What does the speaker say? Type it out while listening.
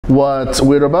What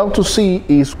we're about to see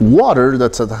is water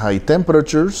that's at high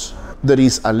temperatures. There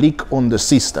is a leak on the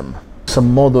system. It's a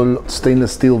model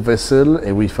stainless steel vessel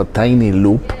with a tiny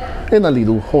loop and a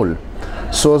little hole.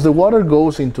 So as the water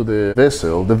goes into the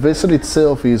vessel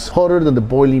itself is hotter than the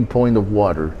boiling point of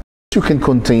water. You can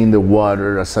contain the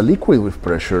water as a liquid with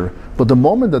pressure, but the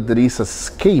moment that there is an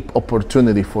escape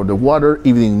opportunity for the water,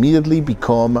 it will immediately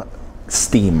become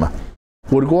steam.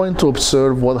 We're going to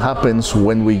observe what happens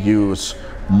when we use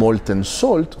molten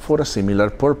salt for a similar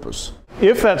purpose.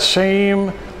 If that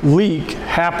same leak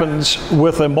happens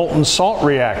with a molten salt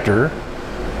reactor,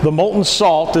 the molten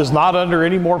salt is not under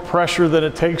any more pressure than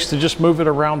it takes to just move it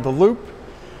around the loop.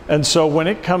 And so when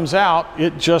it comes out,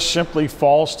 it just simply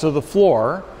falls to the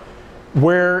floor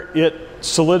where it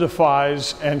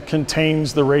solidifies and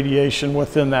contains the radiation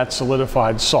within that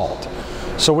solidified salt.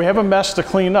 So we have a mess to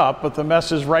clean up, but the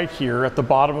mess is right here at the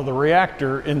bottom of the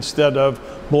reactor instead of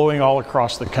blowing all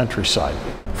across the countryside.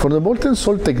 For the molten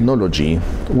salt technology,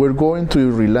 we're going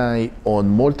to rely on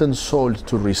molten salt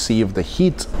to receive the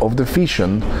heat of the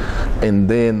fission and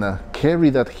then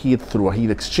carry that heat through a heat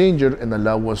exchanger and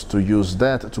allow us to use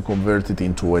that to convert it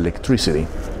into electricity.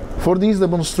 For this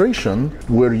demonstration,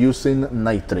 we're using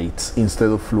nitrates instead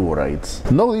of fluorides.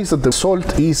 Notice that the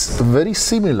salt is very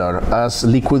similar as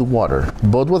liquid water,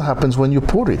 but what happens when you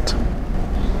pour it?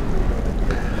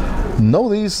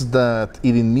 Notice that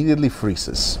it immediately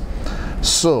freezes.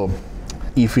 So,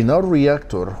 if in our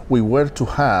reactor we were to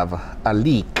have a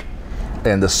leak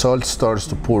and the salt starts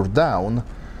to pour down,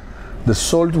 the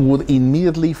salt would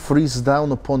immediately freeze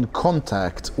down upon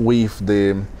contact with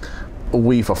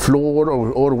a floor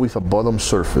or with a bottom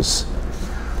surface.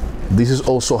 This is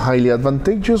also highly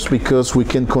advantageous because we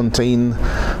can contain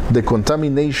the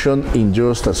contamination in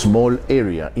just a small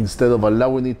area instead of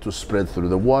allowing it to spread through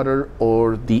the water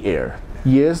or the air.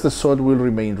 Yes, the salt will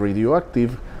remain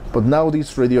radioactive, but now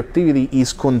this radioactivity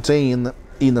is contained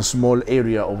in a small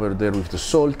area over there with the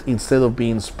salt instead of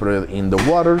being spread in the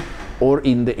water or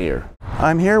in the air.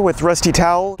 I'm here with Rusty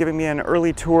Towell, giving me an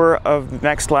early tour of the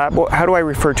next lab. How do I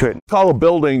refer to it? Call a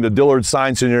building the Dillard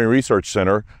Science Engineering Research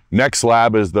Center. Next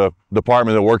lab is the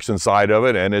department that works inside of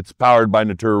it, and it's powered by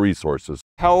Natura Resources.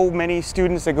 How many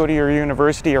students that go to your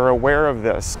university are aware of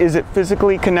this? Is it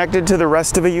physically connected to the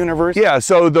rest of a university? Yeah,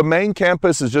 so the main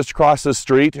campus is just across the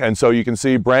street, and so you can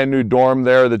see brand new dorm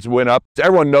there that's went up.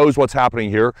 Everyone knows what's happening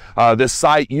here. This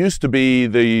site used to be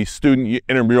the student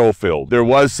intramural field. There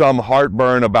was some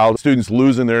heartburn about students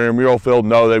losing their intramural field.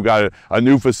 No, they've got a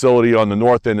new facility on the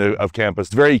north end of campus.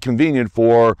 It's very convenient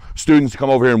for students to come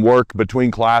over here and work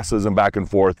between classes and back and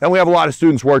forth. And we have a lot of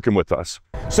students working with us.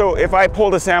 So if I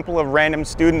pulled a sample of random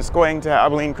students going to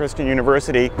Abilene Christian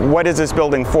University, what is this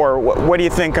building for? What do you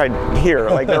think I'd hear?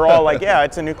 Like they're all like, yeah,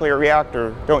 it's a nuclear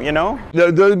reactor. Don't you know?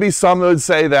 There would be some that would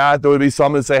say that. There would be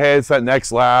some that say, hey, it's that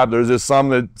next lab. There's just some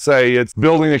that say it's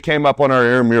building that came up on our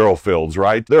intramural fields,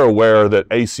 right? They're aware that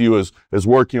ACU is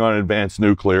working on advanced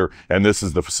nuclear, and this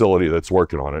is the facility that's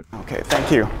working on it. Okay,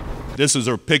 thank you. This is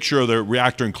a picture of the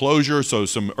reactor enclosure, so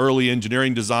some early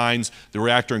engineering designs. The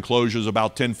reactor enclosure is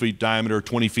about 10 feet diameter,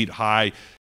 20 feet high.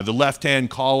 The left-hand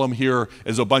column here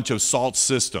is a bunch of salt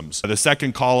systems. The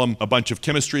second column, a bunch of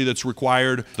chemistry that's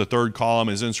required. The third column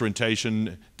is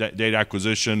instrumentation, data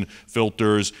acquisition,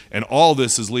 filters, and all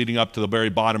this is leading up to the very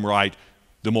bottom right,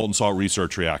 the Molten-Salt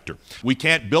Research Reactor. We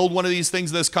can't build one of these things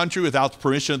in this country without the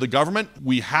permission of the government.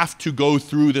 We have to go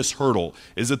through this hurdle.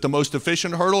 Is it the most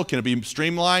efficient hurdle? Can it be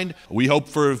streamlined? We hope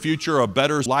for a future a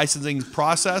better licensing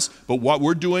process, but what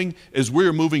we're doing is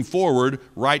we're moving forward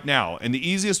right now. And the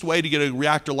easiest way to get a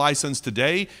reactor license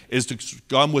today is to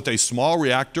come with a small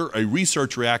reactor, a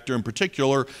research reactor in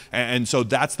particular, and so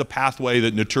that's the pathway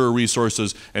that Natura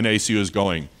Resources and ACU is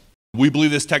going. We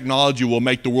believe this technology will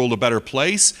make the world a better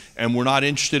place, and we're not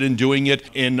interested in doing it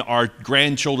in our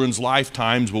grandchildren's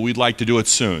lifetimes, but we'd like to do it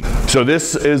soon. So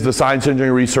this is the Science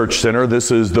Engineering Research Center.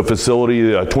 This is the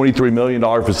facility, a $23 million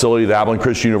facility that Abilene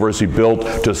Christian University built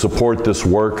to support this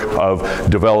work of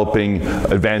developing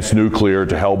advanced nuclear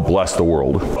to help bless the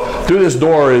world. Through this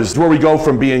door is where we go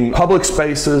from being public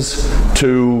spaces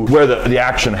to where the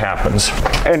action happens.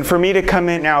 And for me to come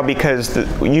in now because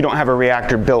you don't have a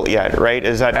reactor built yet, right?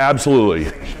 Is that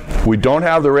Absolutely. We don't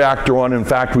have the reactor one. In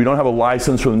fact, we don't have a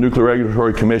license from the Nuclear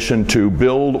Regulatory Commission to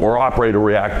build or operate a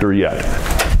reactor yet.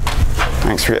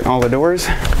 Thanks for getting all the doors.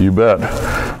 You bet.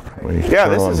 Yeah,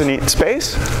 this is a neat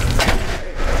space.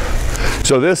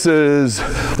 So this is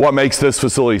what makes this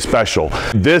facility special.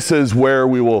 This is where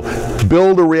we will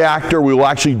build a reactor. We will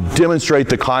actually demonstrate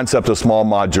the concept of small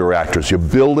modular reactors. You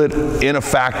build it in a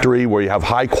factory where you have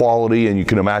high quality, and you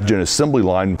can imagine assembly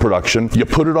line production. You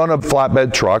put it on a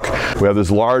flatbed truck. We have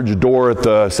this large door at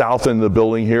the south end of the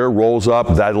building here, rolls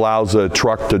up. That allows a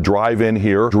truck to drive in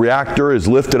here. The reactor is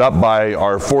lifted up by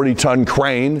our 40-ton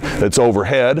crane that's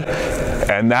overhead,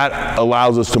 and that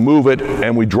allows us to move it,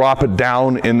 and we drop it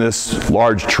down in this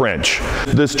large trench.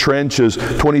 This trench is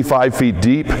 25 feet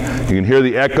deep. You can hear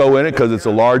the echo in it because it's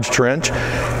a large trench.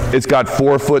 It's got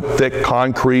 4-foot thick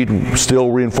concrete,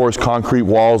 steel reinforced concrete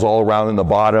walls all around in the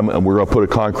bottom, and we're going to put a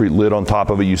concrete lid on top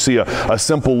of it. You see a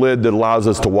simple lid that allows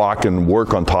us to walk and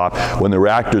work on top. When the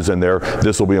reactor's in there,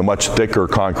 this will be a much thicker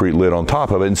concrete lid on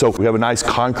top of it. And so we have a nice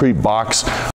concrete box.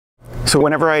 So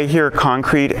whenever I hear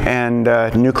concrete and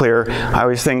nuclear, I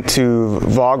always think to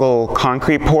Vogel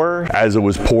concrete pourer. As it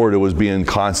was poured, it was being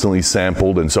constantly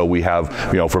sampled, and so we have,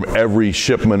 from every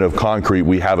shipment of concrete,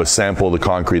 we have a sample of the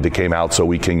concrete that came out so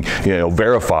we can,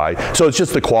 verify. So it's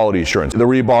just the quality assurance. The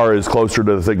rebar is closer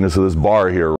to the thickness of this bar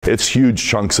here. It's huge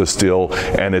chunks of steel,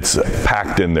 and it's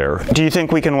packed in there. Do you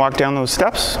think we can walk down those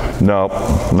steps? No,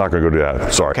 I'm not going to go do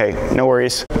that. Sorry. Okay, no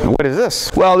worries. What is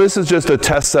this? Well, this is just a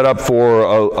test setup for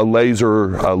a laser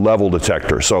level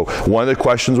detector. So one of the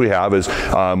questions we have is,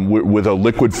 with a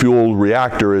liquid fuel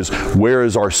reactor, is where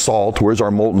is our salt, where's our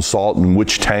molten salt, in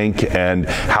which tank, and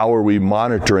how are we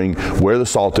monitoring where the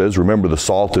salt is? Remember, the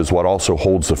salt is what also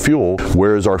holds the fuel.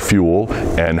 Where is our fuel,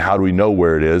 and how do we know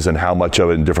where it is, and how much of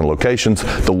it in different locations?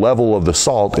 The level of the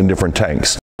salt in different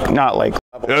tanks. Not like...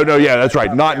 No, yeah, that's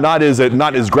right. Not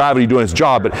is gravity doing its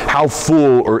job, but how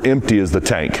full or empty is the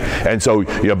tank? And so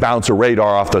you bounce a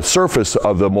radar off the surface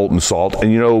of the molten salt,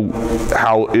 and you know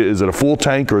how is it a full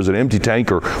tank or is it an empty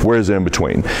tank, or where is it in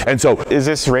between? And so is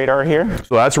this radar here?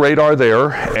 So that's radar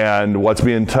there, and what's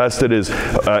being tested is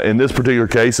in this particular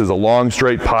case is a long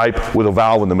straight pipe with a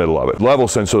valve in the middle of it. Level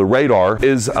sensor. The radar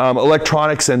is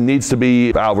electronics and needs to be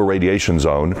out of a radiation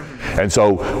zone, and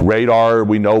so radar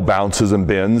we know bounces and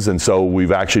bends, and so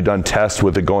we've actually done tests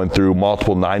with it going through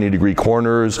multiple 90-degree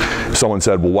corners. Someone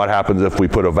said, well, what happens if we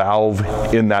put a valve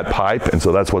in that pipe? And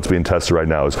so that's what's being tested right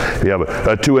now. Is you have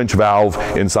a 2-inch valve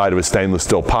inside of a stainless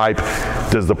steel pipe.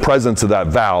 Does the presence of that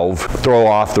valve throw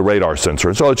off the radar sensor?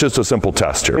 And so it's just a simple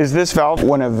test here. Is this valve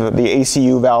one of the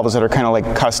ACU valves that are kind of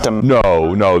like custom?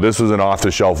 No, this is an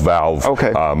off-the-shelf valve.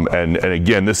 Okay. And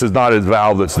again, this is not a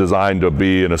valve that's designed to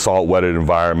be in a salt-wetted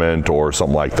environment or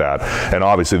something like that. And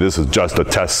obviously this is just a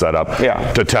test setup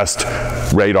to test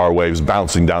radar waves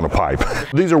bouncing down a pipe.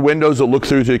 These are windows that look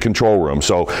through to the control room.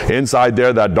 So inside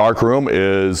there, that dark room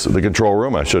is the control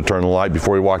room. I should have turned the light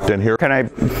before we walked in here. Can I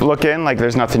look in? Like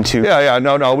there's nothing to... Yeah,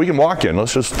 no, we can walk in.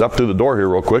 Let's just step through the door here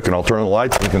real quick and I'll turn the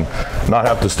lights. We can not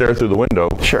have to stare through the window.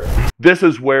 Sure. This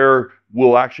is where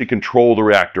we'll actually control the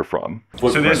reactor from.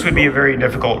 So this would be a very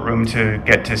difficult room to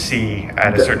get to see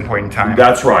at a certain point in time.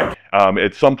 That's right.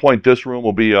 At some point, this room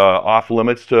will be off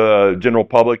limits to general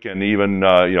public, and even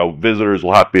visitors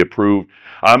will have to be approved.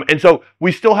 And so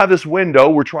we still have this window.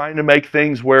 We're trying to make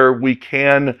things where we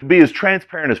can be as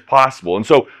transparent as possible. And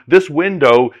so this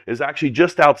window is actually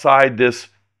just outside this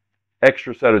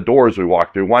extra set of doors we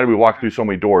walk through. Why do we walk through so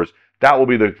many doors? That will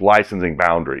be the licensing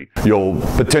boundary. You'll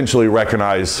potentially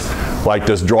recognize like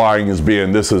this drawing as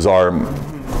being, this is our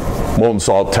molten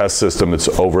salt test system that's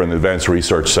over in the Advanced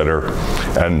Research Center,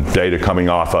 and data coming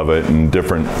off of it, and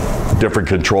different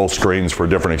control screens for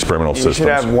different experimental systems. You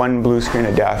should have one blue screen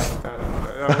of death.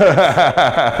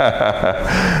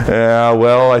 Yeah,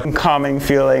 well, calming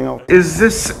feeling. Is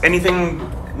this anything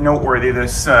noteworthy,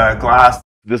 this glass?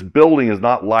 This building is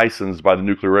not licensed by the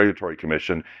Nuclear Regulatory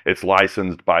Commission. It's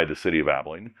licensed by the City of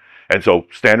Abilene. And so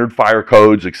standard fire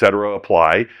codes, et cetera,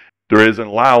 apply. There is an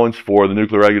allowance for the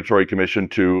Nuclear Regulatory Commission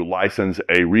to license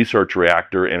a research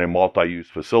reactor in a multi-use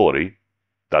facility.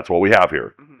 That's what we have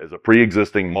here, is a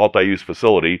pre-existing multi-use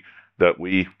facility that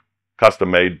we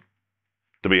custom-made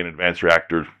to be an advanced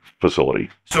reactor facility.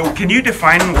 So can you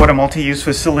define what a multi-use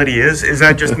facility is? Does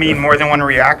that just mean more than one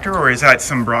reactor, or is that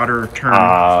some broader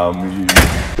term?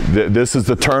 This is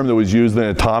the term that was used in the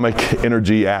Atomic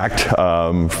Energy Act,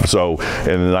 so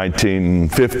in the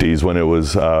 1950s when it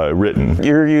was written.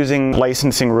 You're using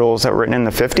licensing rules that were written in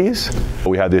the 50s?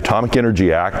 We had the Atomic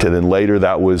Energy Act, and then later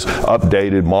that was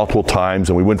updated multiple times,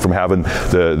 and we went from having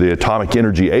the Atomic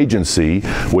Energy Agency,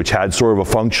 which had sort of a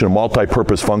function, a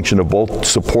multi-purpose function of both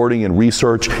supporting and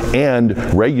research and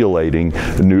regulating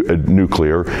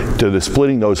nuclear, to the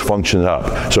splitting those functions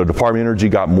up. So Department of Energy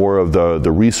got more of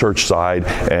the research side,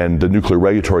 and the Nuclear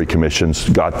Regulatory Commission's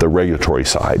got the regulatory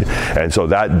side. And so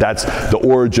that's the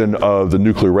origin of the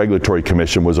Nuclear Regulatory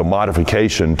Commission, was a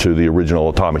modification to the original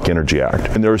Atomic Energy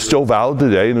Act. And they're still valid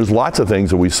today, and there's lots of things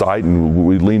that we cite, and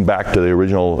we lean back to the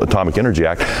original Atomic Energy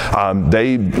Act.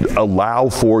 They allow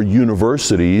for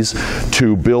universities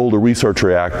to build a research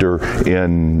reactor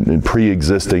in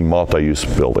pre-existing multi-use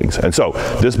buildings. And so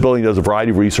this building does a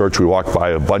variety of research. We walked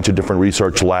by a bunch of different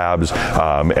research labs,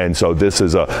 and so this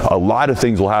is a lot of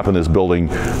things will happen in this building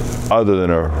other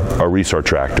than a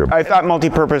research reactor. I thought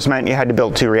multi-purpose meant you had to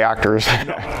build 2 reactors.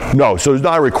 No, so it's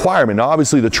not a requirement. Now,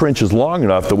 obviously the trench is long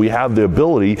enough that we have the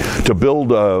ability to build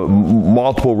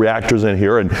multiple reactors in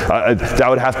here, and that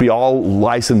would have to be all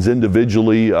licensed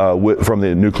individually from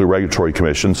the Nuclear Regulatory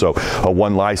Commission. So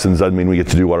one license doesn't mean we get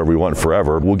to do whatever we want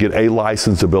forever. We'll get a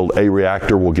license to build a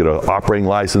reactor. We'll get an operating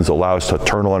license that allows us to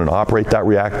turn on and operate that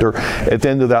reactor. At the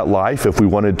end of that life, if we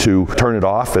wanted to turn it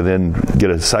off and then get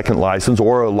a second license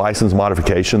or a license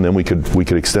modification, then we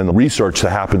could extend the research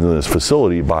that happens in this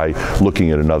facility by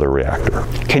looking at another reactor.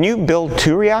 Can you build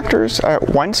 2 reactors at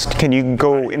once? Can you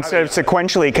go, instead of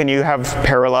sequentially, can you have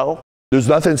parallel? There's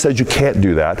nothing that says you can't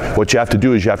do that. What you have to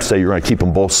do is you have to say you're going to keep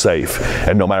them both safe.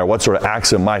 And no matter what sort of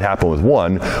accident might happen with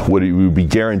one, would be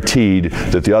guaranteed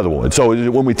that the other one. And so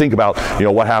when we think about,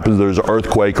 what happens if there's an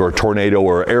earthquake or a tornado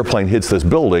or an airplane hits this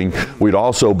building, we'd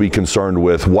also be concerned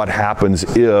with what happens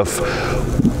if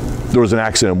there was an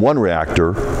accident in one reactor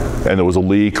and there was a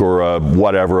leak or a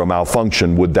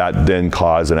malfunction. Would that then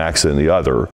cause an accident in the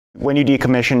other? When you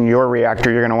decommission your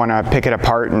reactor, you're going to want to pick it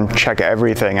apart and check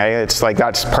everything. It's like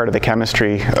that's part of the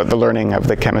chemistry, the learning of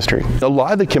the chemistry. A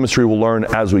lot of the chemistry we'll learn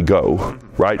as we go,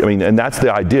 right? And that's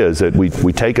the idea, is that we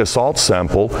take a salt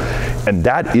sample, and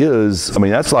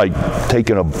that's like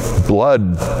taking a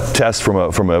blood test from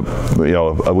a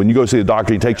when you go see the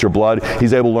doctor, he takes your blood,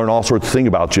 he's able to learn all sorts of things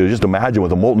about you. Just imagine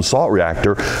with a molten salt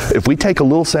reactor, if we take a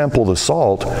little sample of the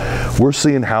salt, we're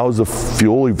seeing how is the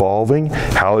fuel evolving,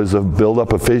 how is the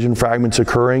buildup of fission fragments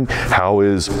occurring, how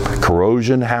is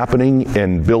corrosion happening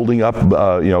and building up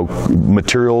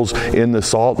materials in the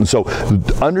salt. And so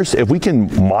if we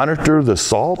can monitor the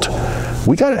salt,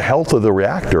 we got a health of the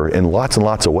reactor in lots and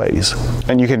lots of ways.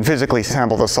 And you can physically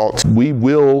sample the salt. We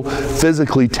will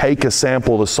physically take a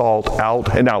sample of the salt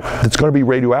out, and now it's going to be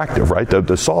radioactive, right?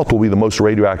 The salt will be the most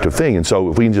radioactive thing, and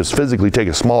so if we can just physically take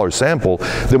a smaller sample,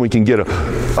 then we can get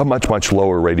a much, much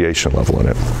lower radiation level in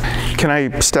it. Can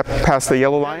I step past the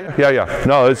yellow line? Yeah.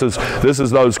 No, this is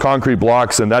those concrete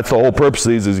blocks, and that's the whole purpose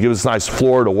of these, is give us a nice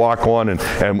floor to walk on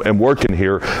and work in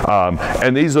here.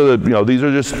 And these are these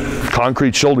are just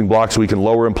concrete shielding blocks we can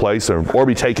lower in place or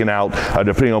be taken out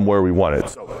depending on where we want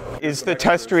it. Is the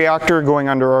test reactor going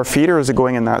under our feet, or is it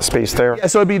going in that space there? Yeah,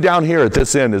 so it'd be down here at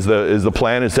this end. Is the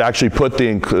plan is to actually put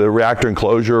the reactor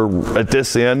enclosure at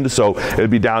this end, so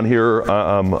it'd be down here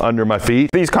under my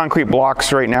feet. These concrete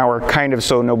blocks right now are kind of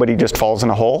so nobody just falls in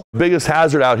a hole. The biggest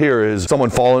hazard out here is someone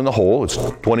falling in the hole. It's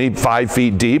 25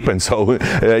 feet deep, and so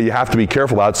you have to be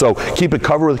careful about it. So keep it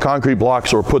covered with concrete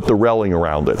blocks or put the railing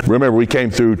around it. Remember, we came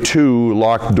through 2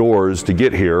 locked doors to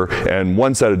get here, and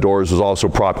one set of doors was also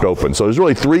propped open. So there's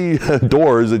really 3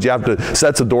 doors that you have to,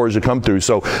 sets of doors to come through.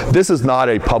 So this is not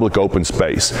a public open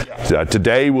space.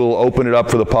 Today we'll open it up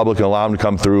for the public and allow them to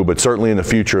come through, but certainly in the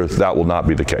future that will not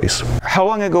be the case. How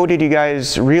long ago did you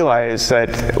guys realize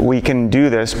that we can do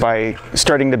this by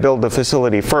starting to build the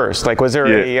facility first? Like, was there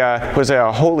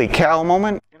a holy cow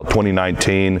moment?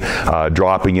 2019,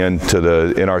 dropping into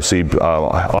the NRC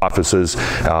offices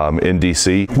in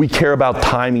DC. We care about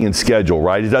timing and schedule,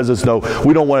 right? It doesn't know,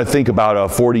 we don't want to think about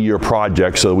a 40-year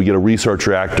project so that we get a research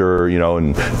reactor,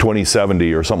 in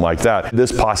 2070 or something like that.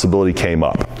 This possibility came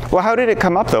up. Well, how did it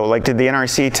come up though? Like, did the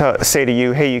NRC say to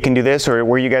you, hey, you can do this, or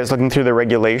were you guys looking through the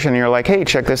regulation and you're like, hey,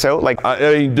 check this out? Like,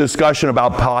 a discussion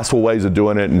about possible ways of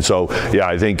doing it, and so yeah,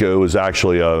 I think it was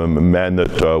actually a man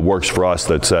that works for us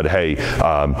that said, hey,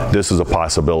 this is a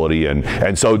possibility,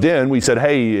 and so then we said,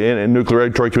 hey, in Nuclear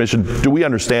Regulatory Commission, do we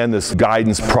understand this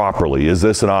guidance properly? Is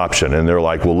this an option? And they're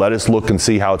like, well, let us look and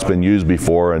see how it's been used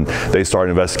before, and they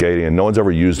started investigating, and no one's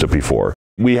ever used it before.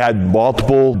 We had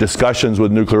multiple discussions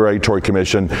with Nuclear Regulatory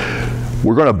Commission.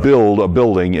 We're going to build a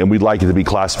building, and we'd like it to be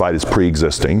classified as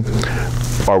pre-existing.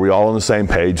 Are we all on the same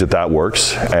page that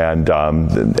works? And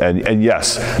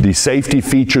yes, the safety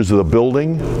features of the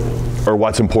building are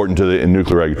what's important to the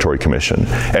Nuclear Regulatory Commission.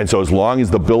 And so as long as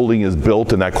the building is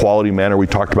built in that quality manner we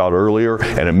talked about earlier,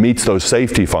 and it meets those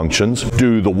safety functions,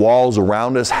 do the walls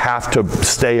around us have to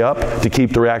stay up to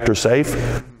keep the reactor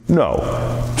safe?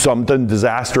 No. Something,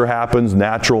 disaster happens,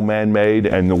 natural, man-made,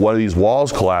 and one of these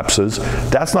walls collapses.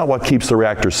 That's not what keeps the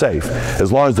reactor safe.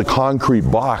 As long as the concrete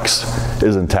box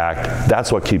is intact,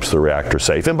 that's what keeps the reactor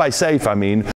safe. And by safe, I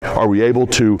mean, are we able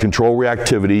to control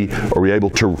reactivity? Are we able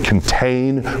to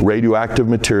contain radioactive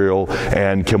material?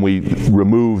 And can we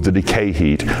remove the decay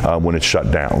heat when it's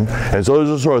shut down? And so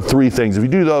those are sort of three things. If you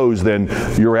do those, then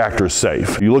your reactor is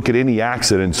safe. You look at any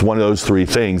accident, it's one of those three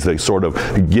things that sort of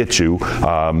get you.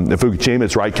 If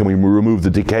Fukushima's right, can we remove the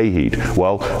decay heat?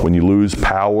 Well, when you lose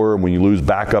power, when you lose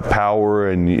backup power,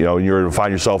 and you're to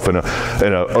find yourself in an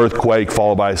earthquake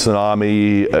followed by a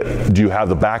tsunami, do you have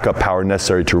the backup power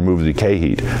necessary to remove the decay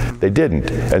heat? They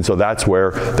didn't, and so that's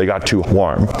where they got too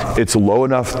warm. It's a low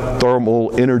enough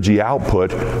thermal energy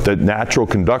output that natural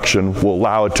conduction will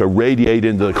allow it to radiate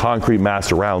into the concrete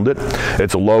mass around it.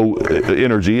 It's a low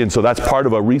energy, and so that's part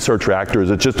of a research reactor. Is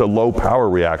it's just a low power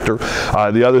reactor.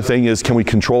 The other thing is, can we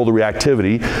control the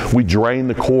reactivity? We drain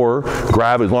the core.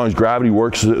 As long as gravity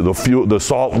works, the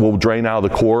salt will drain out of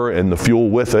the core and the fuel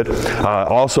with it.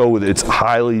 Also, it's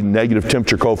highly negative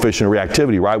temperature coefficient of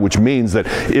reactivity, right? Which means that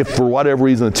if for whatever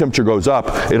reason the temperature goes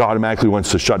up, it automatically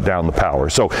wants to shut down the power.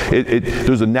 So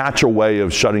there's a natural way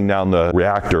of shutting down the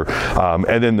reactor.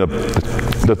 And then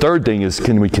the third thing is,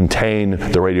 can we contain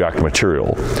the radioactive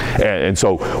material? And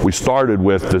so we started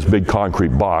with this big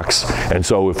concrete box. And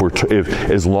so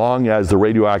as long as the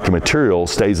radioactive material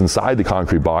stays inside the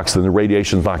concrete box, then the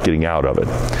radiation's not getting out of it.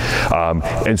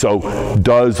 And so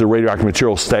does the radioactive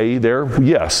material stay there?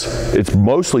 Yes. It's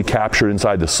mostly captured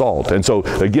inside the salt. And so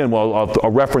again, I'll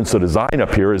reference the design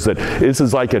up here, is that this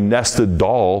is like a nested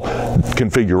doll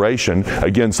configuration.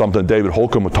 Again, something David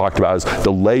Holcomb talked about is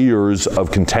the layers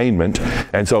of containment.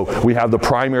 And so we have the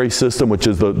primary system, which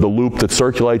is the loop that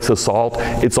circulates the salt.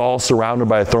 It's all surrounded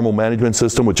by a thermal management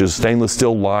system, which is stainless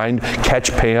steel lined,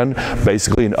 catch pan,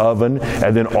 basically an oven.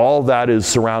 And then all that is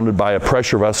surrounded by a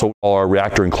pressure vessel or a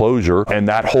reactor enclosure. And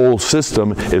that whole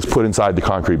system is put inside the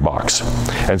concrete box.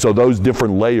 And so those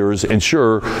different layers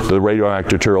ensure the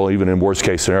radioactive material, even in worst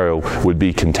case scenario, would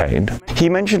be contained. He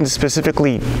mentioned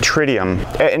specifically tritium,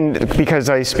 and because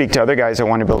I speak to other guys that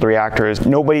want to build reactors,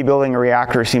 nobody building a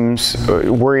reactor seems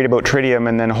worried about tritium,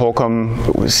 and then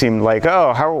Holcomb seemed like,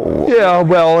 oh, how? Yeah,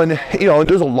 well, and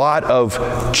there's a lot of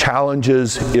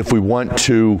challenges if we want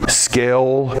to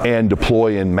scale and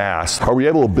deploy in mass. Are we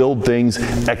able to build things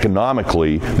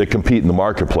economically that compete in the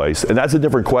marketplace? And that's a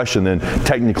different question than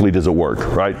technically does it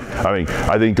work, right? I mean,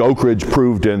 I think Oak Ridge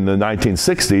proved in the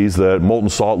 1960s that molten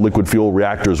salt liquid fuel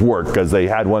reactors work, because they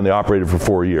had one they operated for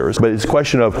 4 years. But it's a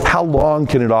question of how long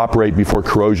can it operate before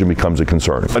corrosion becomes a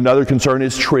concern. Another concern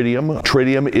is tritium.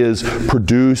 Tritium is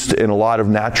produced in a lot of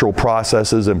natural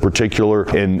processes, in particular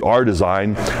in our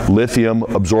design. Lithium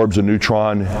absorbs a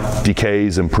neutron,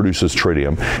 decays, and produces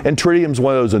tritium. And tritium is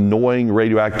one of those annoying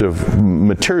radioactive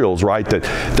materials, right, that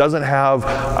doesn't have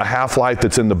a half-life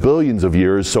that's in the billions of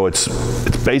years, so it's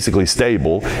basically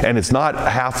stable, and it's not a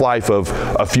half-life of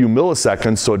a few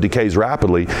milliseconds, so it decays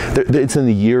rapidly. It's in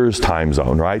the years time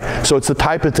zone, right? So it's the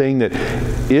type of thing that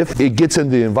if it gets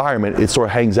into the environment, it sort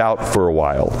of hangs out for a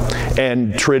while.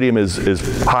 And tritium is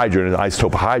hydrogen, an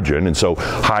isotope of hydrogen, and so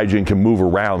hydrogen can move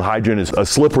around. Hydrogen is a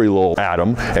slippery little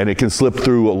atom, and it can slip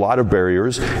through a lot of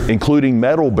barriers, including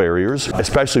metal barriers,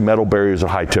 especially metal barriers at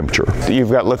high temperature.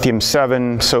 You've got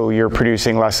lithium-7, so you're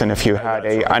producing less than if you had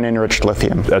a unenriched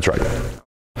lithium. That's right.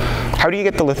 How do you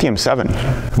get the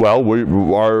lithium-7? Well,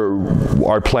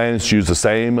 our plan is to use the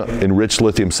same enriched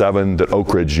lithium-7 that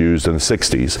Oak Ridge used in the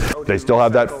 60s. They still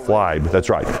have that flibe. That's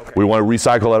right. We want to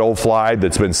recycle that old flibe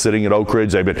that's been sitting at Oak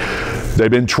Ridge. They've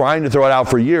been trying to throw it out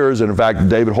for years, and in fact,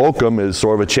 David Holcomb is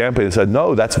sort of a champion and said,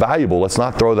 no, that's valuable. Let's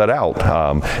not throw that out.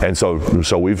 And so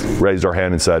we've raised our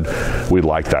hand and said we'd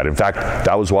like that. In fact,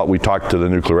 that was what we talked to the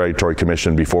Nuclear Regulatory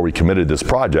Commission before we committed this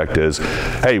project is,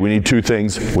 hey, we need two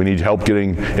things. We need help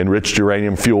getting enriched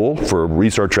uranium fuel for a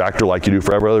research reactor like you do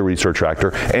for every other research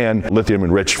reactor, and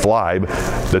lithium-enriched flibe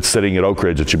that's sitting at Oak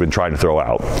Ridge that you've been trying to throw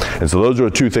out. And so those are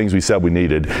the two things we said we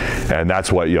needed, and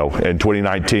that's what, in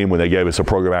 2019 when they gave us a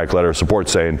programmatic letter of support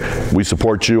saying, we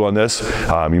support you on this,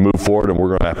 you move forward and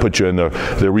we're going to put you in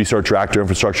the research reactor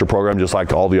infrastructure program just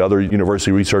like all the other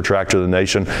university research reactors in the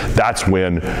nation. That's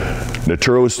when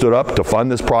Natura stood up to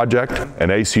fund this project,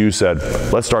 and ACU said,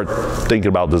 let's start thinking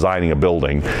about designing a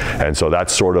building. And so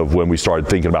that's sort of when we started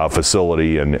thinking about a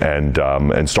facility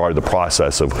and started the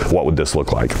process of what would this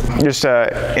look like. Just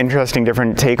an interesting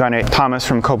different take on it. Thomas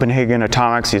from Copenhagen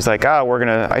Atomics, he's like, we're going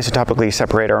to isotopically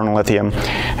separate our own lithium.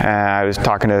 I was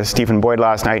talking to Stephen Boyd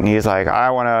last night, and he's like, I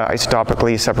want to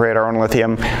isotopically separate our own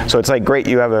lithium. So it's like, great,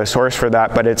 you have a source for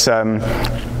that, but it's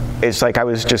It's like I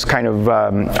was just kind of,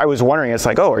 I was wondering, it's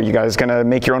like, oh, are you guys going to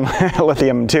make your own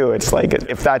lithium too? It's like,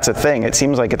 if that's a thing, it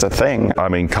seems like it's a thing. I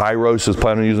mean, Kairos is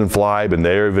planning on using FLiBe, and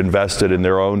they've invested in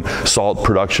their own salt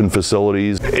production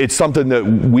facilities. It's something that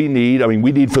we need. I mean,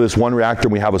 we need for this one reactor,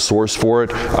 and we have a source for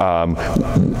it.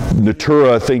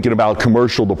 Natura thinking about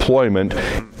commercial deployment,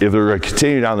 if they're going to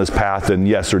continue down this path, then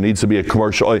yes, there needs to be a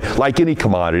commercial, like any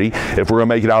commodity. If we're going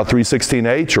to make it out of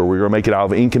 316H, or we're going to make it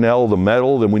out of Inconel, the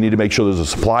metal, then we need to make sure there's a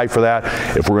supply for that.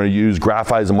 If we're going to use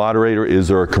graphite as a moderator, is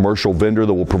there a commercial vendor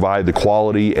that will provide the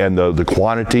quality and the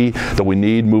quantity that we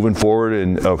need moving forward,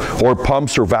 and or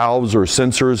pumps or valves or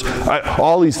sensors?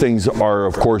 All these things are,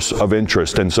 of course, of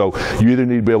interest, and so you either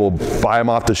need to be able to buy them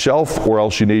off the shelf, or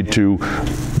else you need to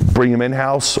bring them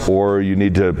in-house, or you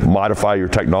need to modify your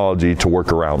technology to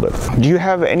work around it. Do you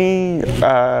have any,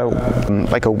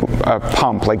 like a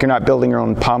pump, like you're not building your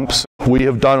own pumps? We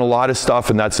have done a lot of stuff,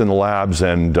 and that's in the labs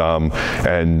and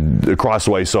across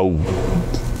the way, so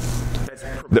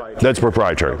that's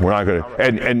proprietary. We're not going to,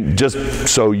 and just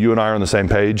so you and I are on the same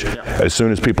page, as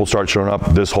soon as people start showing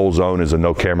up, this whole zone is a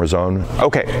no camera zone.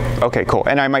 Okay, cool.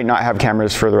 And I might not have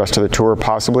cameras for the rest of the tour,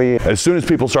 possibly. As soon as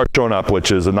people start showing up,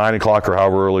 which is at 9 o'clock or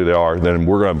however early they are, then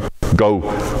we're going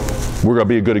to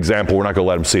be a good example. We're not going to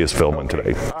let them see us filming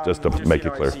today, just to make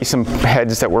it clear. Some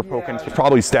heads that we're poking.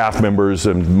 Probably staff members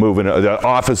and moving. The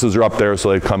offices are up there, so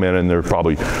they come in and they're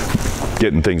probably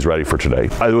getting things ready for today.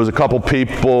 There was a couple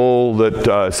people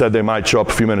that said they might show up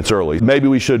a few minutes early. Maybe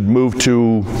we should move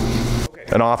to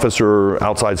an office or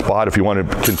outside spot if you want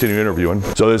to continue interviewing.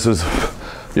 So this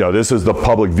is the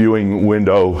public viewing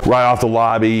window right off the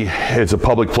lobby. It's a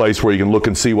public place where you can look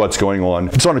and see what's going on.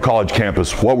 It's on a college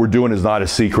campus. What we're doing is not a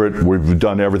secret. We've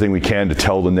done everything we can to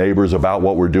tell the neighbors about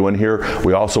what we're doing here.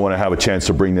 We also want to have a chance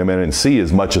to bring them in and see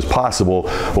as much as possible,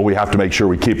 but we have to make sure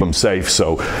we keep them safe.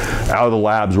 So out of the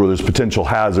labs where there's potential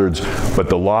hazards, but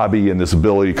the lobby and this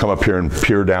ability to come up here and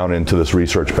peer down into this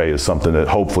research bay is something that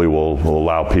hopefully will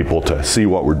allow people to see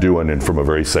what we're doing and from a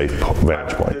very safe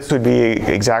vantage point. This would be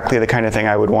exactly the kind of thing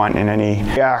I would want in any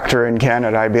reactor in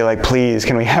Canada. I'd be like, please,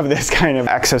 can we have this kind of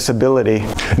accessibility?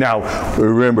 Now,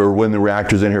 remember, when the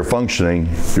reactor's in here functioning,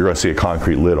 you're going to see a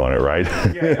concrete lid on it, right?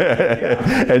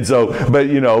 Yeah. And so, but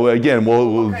again,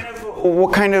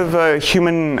 what kind of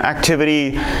human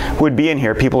activity would be in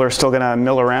here? People are still going to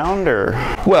mill around, or?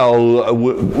 Well,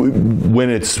 when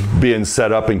it's being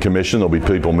set up and commissioned, there'll be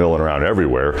people milling around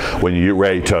everywhere. When you get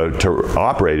ready to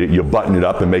operate it, you button it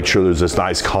up and make sure there's this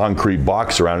nice concrete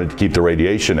box around it to keep the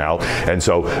radiation out. And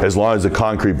so, as long as the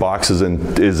concrete box is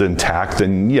intact,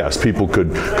 then yes, people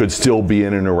could still be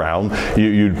in and around.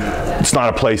 It's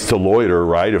not a place to loiter,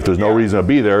 right? If there's no reason to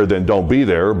be there, then don't be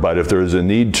there. But if there's a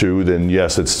need to, then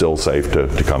yes, it's still safe to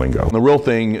come and go. The real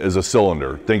thing is a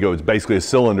cylinder. Think of it as basically a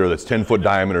cylinder that's 10-foot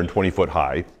diameter and 20-foot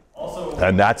high.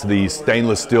 And that's the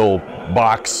stainless steel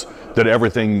box that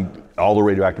all the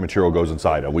radioactive material goes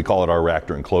inside of. We call it our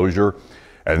reactor enclosure.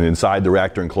 And inside the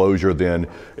reactor enclosure then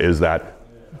is that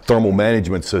thermal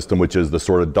management system, which is the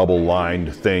sort of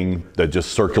double-lined thing that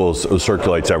just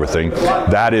circulates everything.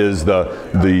 That is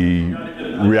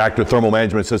the reactor thermal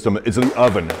management system. It's an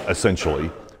oven, essentially,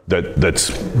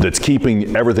 that's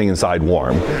keeping everything inside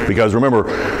warm. Because remember,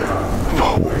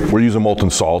 we're using molten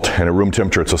salt, and at room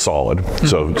temperature it's a solid.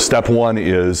 So step one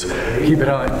is keep it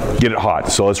hot. Get it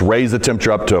hot. So let's raise the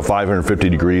temperature up to 550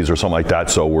 degrees or something like that,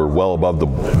 so we're well above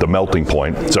the melting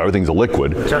point. So everything's a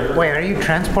liquid. So wait, are you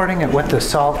transporting it with the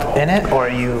salt in it, or are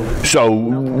you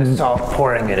the salt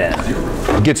pouring it in?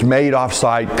 It gets made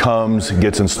off-site,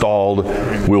 gets installed.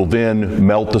 We'll then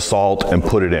melt the salt and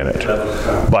put it in it.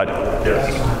 But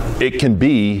it can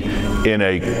be in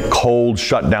a cold,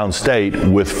 shut-down state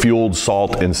with fueled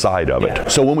salt inside of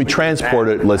it. So when we transport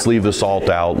it, let's leave the salt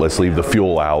out, let's leave the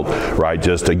fuel out, right?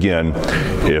 Just again,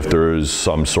 if there's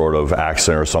some sort of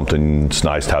accident or something, it's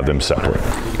nice to have them separate.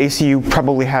 ACU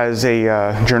probably has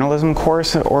a journalism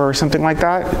course or something like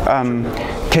that.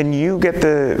 Can you get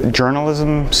the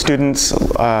journalism students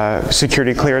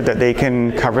security cleared that they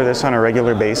can cover this on a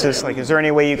regular basis? Like, is there any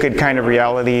way you could kind of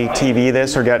reality TV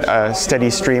this or get a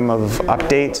steady stream of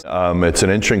updates? It's an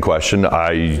interesting question.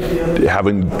 I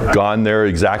haven't gone there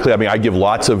exactly. I mean, I give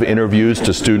lots of interviews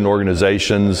to student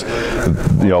organizations,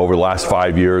 over the last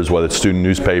 5 years, whether it's student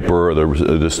newspaper or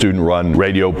the student-run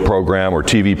radio program or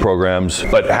TV programs,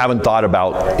 but haven't thought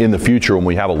about in the future when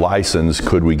we have a license,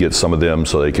 could we get some of them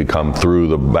so they could come through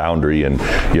the boundary and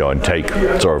take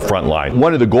sort of front line.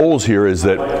 One of the goals here is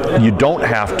that you don't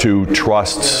have to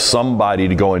trust somebody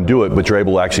to go and do it, but you're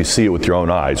able to actually see it with your own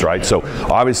eyes, right? So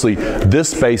obviously obviously, this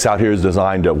space out here is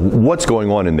designed to, what's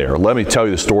going on in there? Let me tell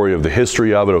you the story of the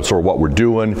history of it, of sort of what we're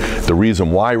doing, the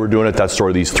reason why we're doing it. That's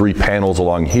sort of these 3 panels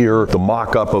along here, the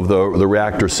mock-up of the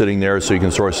reactor sitting there so you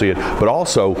can sort of see it. But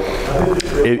also,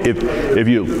 if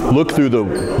you look through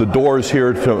the doors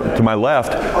here to my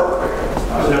left,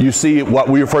 you see what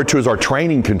we refer to as our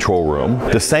training control room.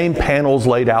 The same panels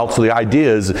laid out. So the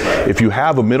idea is, if you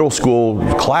have a middle school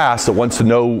class that wants to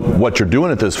know what you're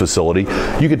doing at this facility,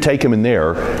 you could take them in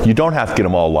there. You don't have to get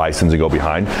them all licensed and go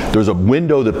behind. There's a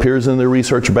window that appears in the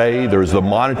research bay. There's the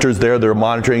monitors there that are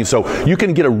monitoring. So you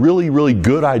can get a really, really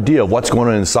good idea of what's going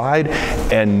on inside,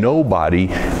 and nobody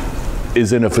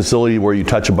is in a facility where you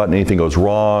touch a button, anything goes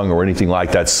wrong or anything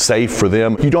like that, safe for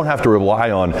them. You don't have to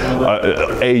rely on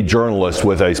a journalist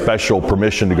with a special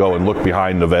permission to go and look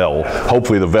behind the veil.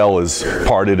 Hopefully the veil is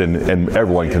parted and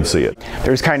everyone can see it.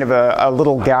 There's kind of a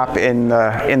little gap in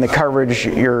the coverage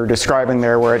you're describing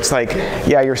there, where it's like,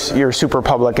 yeah, you're super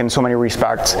public in so many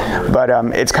respects, but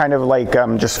it's kind of like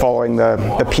just following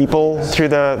the people through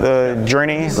the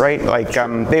journey, right? Like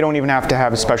they don't even have to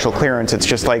have a special clearance. It's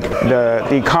just like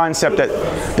the concept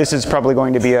that this is probably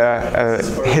going to be a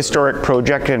historic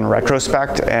project in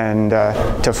retrospect, and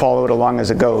to follow it along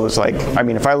as it goes. Like, I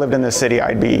mean, if I lived in this city,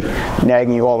 I'd be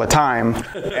nagging you all the time.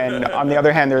 And on the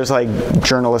other hand, there's like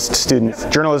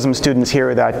journalism students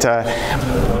here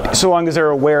that so long as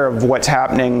they're aware of what's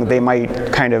happening, they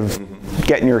might kind of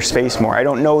get in your space more. I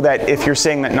don't know that if you're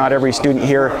saying that not every student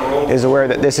here is aware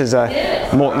that this is a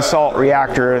molten salt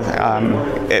reactor,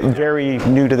 very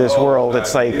new to this world.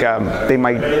 It's like they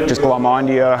might just glom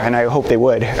onto you, and I hope they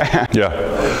would.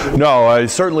 Yeah. No, I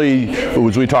certainly,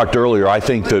 as we talked earlier, I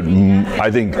think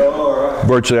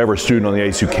virtually every student on the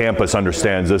ACU campus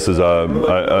understands this is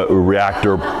a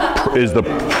reactor. Is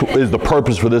the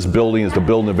purpose for this building is to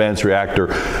build an advanced reactor.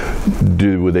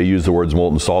 Would they use the words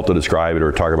molten salt to describe it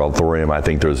or talk about thorium? I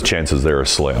think there's chances there are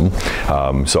slim.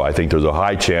 So I think there's a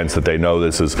high chance that they know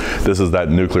this is that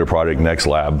nuclear project next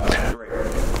lab.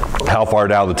 How far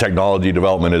down the technology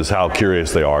development is how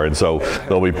curious they are, and so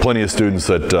there'll be plenty of students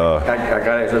that. I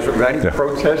got it. Is there any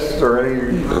protests or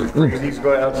any needs to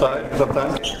go outside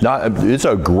sometimes? It's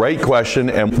a great question,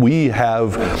 and we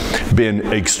have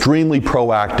been extremely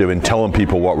proactive in telling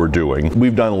people what we're doing.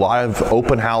 We've done live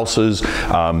open houses.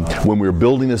 When we were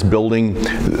building this building,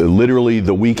 literally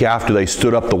the week after they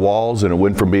stood up the walls, and it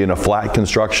went from being a flat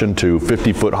construction to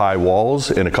 50-foot high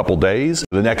walls in a couple days.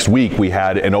 The next week we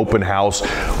had an open house.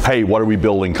 Hey, what are we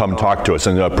building? Come talk to us.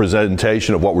 And a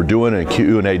presentation of what we're doing and a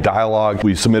Q&A dialogue.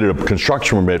 We submitted a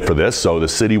construction permit for this, so the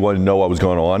city wanted to know what was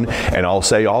going on. And I'll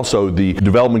say also the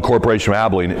Development Corporation of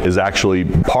Abilene is actually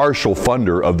partial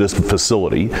funder of this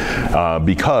facility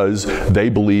because they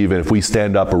believe if we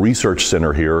stand up a research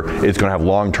center here, it's going to have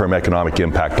long-term economic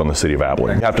impact on the city of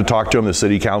Abilene. You have to talk to them, the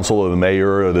city council, or the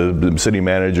mayor, or the city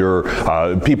manager.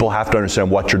 People have to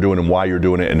understand what you're doing and why you're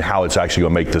doing it and how it's actually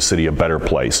going to make the city a better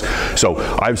place. So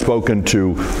I've spoken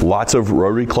to lots of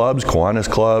Rotary clubs, Kiwanis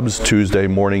clubs, Tuesday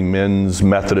morning men's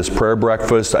Methodist prayer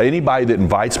breakfast. Anybody that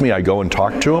invites me, I go and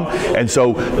talk to them. And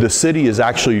so the city is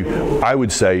actually, I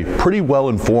would say, pretty well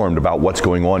informed about what's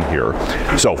going on here.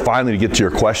 So finally, to get to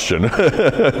your question,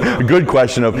 a good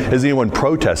question of, has anyone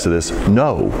protested this?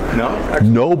 No.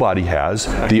 Nobody has.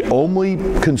 The only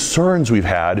concerns we've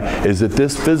had is that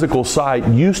this physical site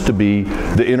used to be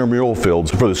the intramural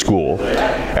fields for the school.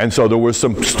 And so there were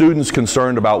some students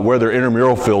concerned about where their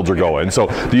intramural fields are going. So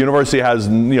the university has,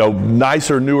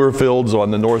 nicer, newer fields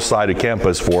on the north side of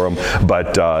campus for them,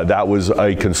 but that was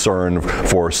a concern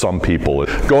for some people.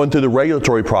 Going through the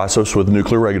regulatory process with the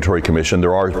Nuclear Regulatory Commission,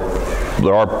 there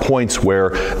are points where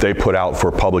they put out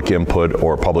for public input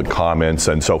or public comments,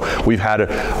 and so we've had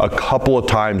a couple of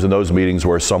times in those meetings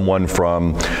where someone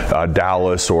from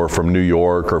Dallas or from New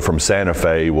York or from Santa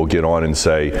Fe will get on and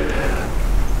say,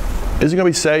 is it going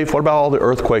to be safe? What about all the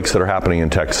earthquakes that are happening in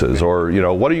Texas? Or,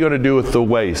 what are you going to do with the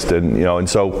waste? And, and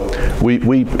so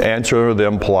we answer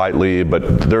them politely,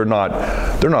 but they're not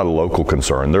a local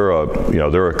concern. They're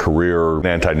a career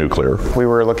anti-nuclear. We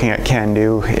were looking at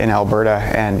CANDU in Alberta,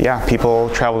 and yeah,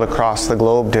 people traveled across the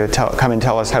globe to come and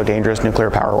tell us how dangerous nuclear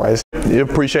power was. You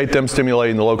appreciate them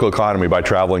stimulating the local economy by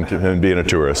traveling and being a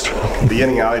tourist.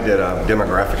 Beginning, I did a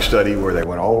demographic study where they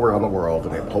went all around the world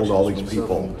and they polled all these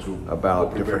people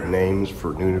about different names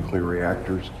for new nuclear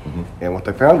reactors. And what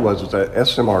they found was that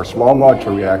SMR, small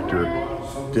modular reactor,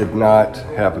 did not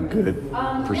have a good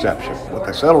perception. What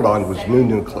they settled on was new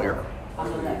nuclear.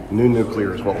 New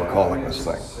nuclear is what we're calling this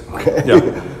thing. Okay?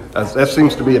 Yeah. That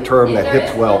seems to be a term that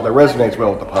hits well, that resonates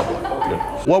well with the public.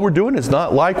 What we're doing is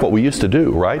not like what we used to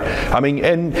do, right? I mean,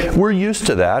 and we're used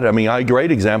to that. I mean, a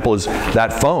great example is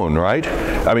that phone, right?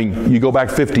 I mean, you go back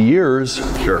 50 years,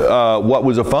 what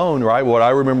was a phone, right? What I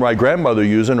remember my grandmother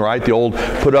using, right? The old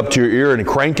put up to your ear and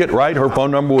crank it, right? Her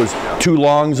phone number was 2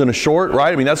 longs and a short,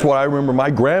 right? I mean, that's what I remember my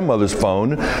grandmother's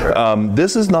phone.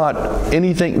 This is not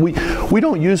anything, we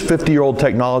don't use 50-year-old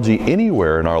technology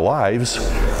anywhere in our lives.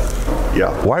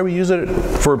 Yeah. Why are we using it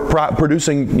for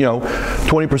producing,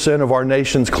 20% of our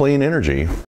nation's clean energy?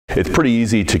 It's pretty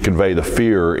easy to convey the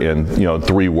fear in,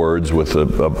 3 words with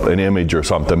an image or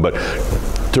something, but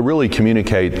to really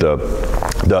communicate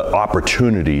the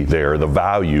opportunity there, the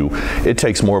value, it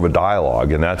takes more of a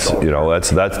dialogue, and that's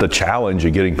that's the challenge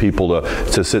of getting people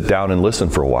to sit down and listen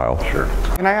for a while. Sure.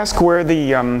 Can I ask where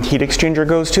the heat exchanger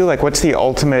goes to? Like, what's the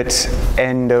ultimate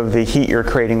end of the heat you're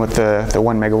creating with the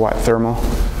 1 megawatt thermal?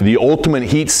 The ultimate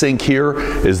heat sink here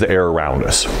is the air around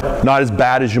us. Not as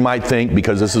bad as you might think,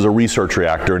 because this is a research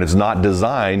reactor and it's not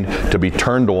designed to be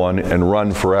turned on and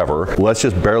run forever. Let's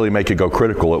just barely make it go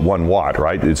critical at 1 watt,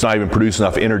 right? It's not even producing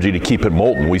enough energy to keep it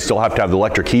molten. We still have to have the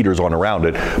electric heaters on around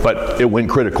it, but it went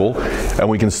critical and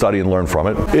we can study and learn from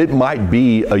it. It might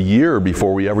be a year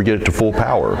before we ever get it to full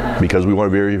power, because we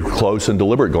want to be very close and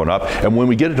deliberate going up. And when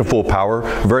we get it to full power,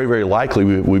 very, very likely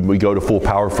we go to full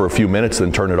power for a few minutes,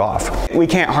 then turn it off. We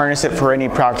can't harness it for any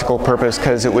practical purpose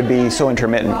because it would be so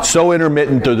intermittent. So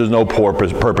intermittent that there's no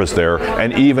purpose there.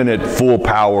 And even at full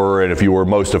power, and if you were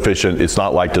most efficient, it's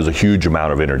not like there's a huge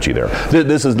amount of energy there.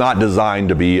 This is not designed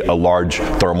to be a large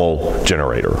thermal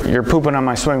generator. You're pooping on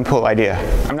my swimming pool idea.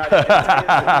 I'm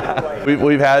not.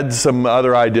 We've had some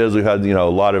other ideas. We've had, a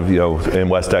lot of, in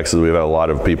West Texas, we've had a lot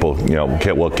of people,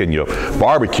 can you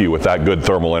barbecue with that good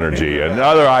thermal energy, and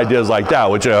other ideas like that,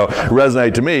 which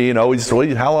resonate to me.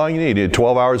 How long you need?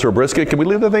 12 hours for a brisket? Can we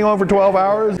leave the thing on for 12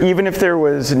 hours? Even if there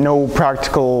was no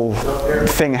practical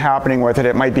thing happening with it,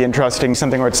 it might be interesting.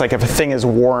 Something where it's like if a thing is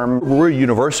warm. We're a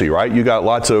university, right? You got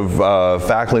lots of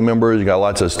faculty members, you got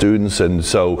lots of students, and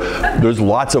so there's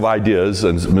lots of ideas,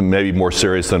 and maybe more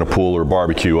serious than a pool or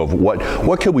barbecue, of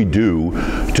what can we do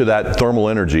to that thermal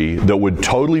energy that would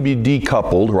totally be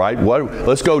decoupled, right?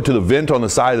 Let's go to the vent on the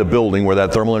side of the building where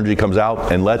that thermal energy comes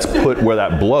out, and let's put where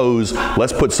that blows,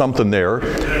 let's put something there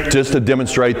just to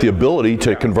demonstrate the ability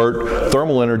to convert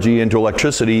thermal energy into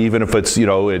electricity, even if it's,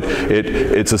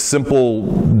 it's a simple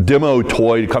demo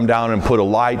toy to come down and put a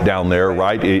light down there,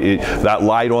 right? That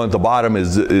light on at the bottom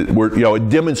it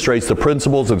demonstrates the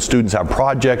principles, and students have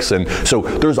projects, and so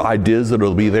there's ideas that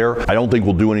will be there. I don't think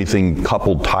we'll do anything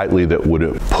coupled tightly that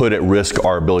would put at risk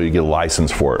our ability to get a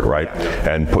license for it, right?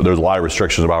 And there's a lot of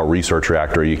restrictions about a research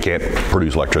reactor. You can't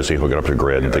produce electricity, hook it up to the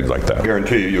grid, and things like that. I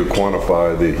guarantee you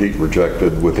quantify the heat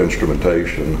rejected with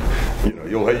instrumentation.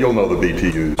 You'll know the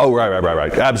BTUs. Oh, right.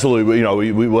 Absolutely.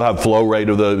 We will have flow rate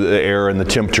of the air and the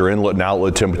temperature, inlet and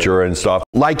outlet temperature and stuff.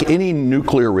 Like any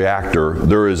nuclear reactor,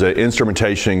 there is an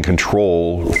instrumentation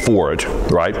control for it,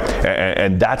 right?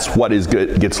 And that's what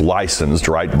gets licensed,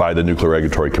 right, by the Nuclear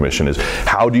Regulatory Commission, is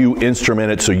how do you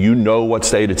instrument it so you know what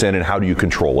state it's in, and how do you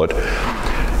control it?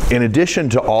 In addition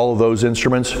to all of those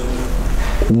instruments,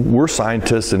 we're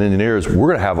scientists and engineers. We're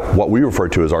going to have what we refer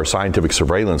to as our scientific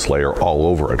surveillance layer all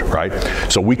over it, right?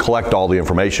 So we collect all the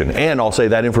information, and I'll say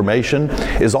that information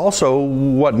is also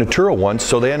what Natura wants,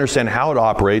 so they understand how it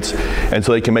operates, and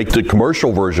so they can make the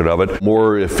commercial version of it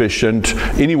more efficient.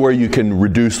 Anywhere you can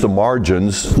reduce the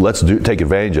margins, let's take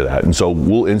advantage of that. And so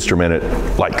we'll instrument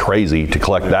it like crazy to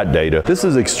collect that data. This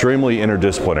is extremely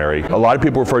interdisciplinary. A lot of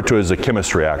people refer to it as a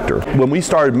chemistry reactor. When we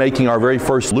started making our very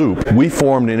first loop, we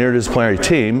formed an interdisciplinary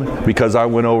team, because I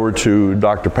went over to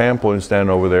Dr. Pamplin, standing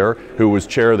over there, who was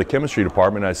chair of the chemistry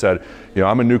department, and I said,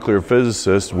 I'm a nuclear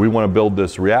physicist, we want to build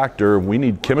this reactor, we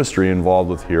need chemistry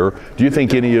involved with here. Do you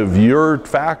think any of your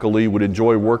faculty would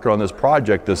enjoy working on this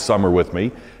project this summer with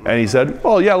me? And he said,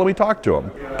 well, yeah, let me talk to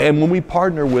him. And when we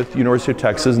partner with University of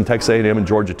Texas and Texas A&M and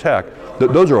Georgia Tech,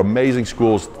 those are amazing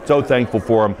schools, so thankful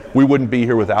for them. We wouldn't be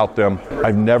here without them.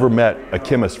 I've never met a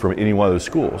chemist from any one of those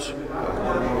schools.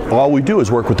 All we do is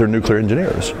work with their nuclear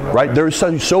engineers, right? They're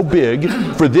so big.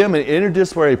 For them, an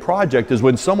interdisciplinary project is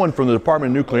when someone from the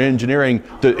Department of Nuclear Engineering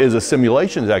that is a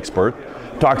simulations expert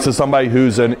talks to somebody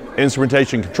who's an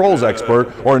instrumentation controls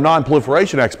expert or a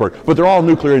non-proliferation expert, but they're all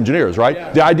nuclear engineers, right?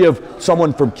 Yeah. The idea of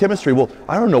someone from chemistry, well,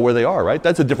 I don't know where they are, right?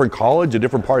 That's a different college, a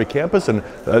different part of campus, and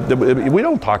we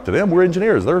don't talk to them. We're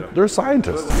engineers. They're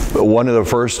scientists. One of the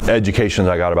first educations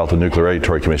I got about the Nuclear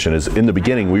Regulatory Commission is, in the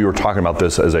beginning, we were talking about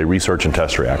this as a research and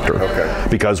test reactor. Okay.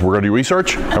 Because we're going to do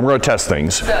research and we're going to test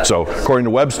things. So according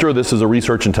to Webster, this is a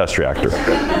research and test reactor.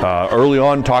 Early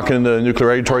on, talking to the Nuclear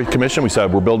Regulatory Commission, we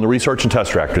said we're building a research and test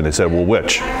test reactor. And they said, well,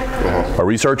 which? A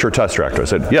research or test reactor? I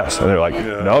said, yes. And they're like,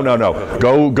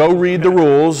 no. Go read the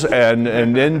rules and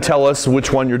then tell us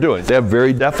which one you're doing. They have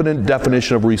very definite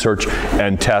definition of research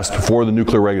and test for the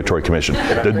Nuclear Regulatory Commission.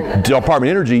 The Department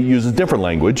of Energy uses different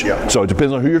language, so it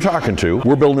depends on who you're talking to.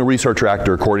 We're building a research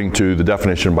reactor according to the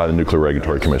definition by the Nuclear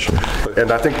Regulatory Commission.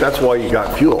 And I think that's why you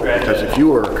got fuel, because if you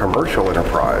were a commercial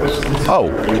enterprise,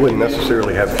 you wouldn't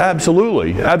necessarily have fuel.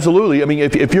 Absolutely. I mean,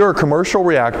 if you're a commercial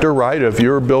reactor, right? If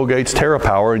you're Bill Gates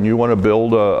TerraPower and you want to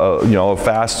build a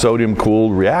fast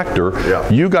sodium-cooled reactor,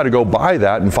 you got to go buy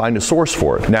that and find a source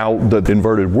for it. Now, the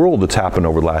inverted world that's happened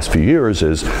over the last few years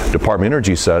is Department of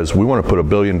Energy says we want to put $1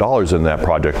 billion in that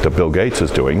project that Bill Gates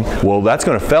is doing. Well, that's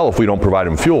going to fail if we don't provide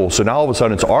them fuel. So now all of a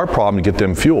sudden it's our problem to get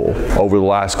them fuel. Over the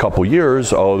last couple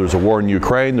years, there's a war in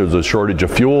Ukraine, there's a shortage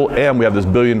of fuel, and we have this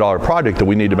 $1 billion project that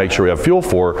we need to make sure we have fuel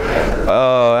for.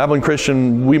 Abilene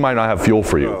Christian, we might not have fuel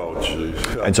for you.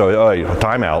 And so,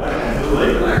 time out.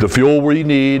 The fuel we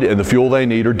need and the fuel they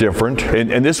need are different.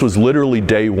 And this was literally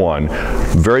day one.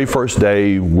 Very first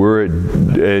day, we're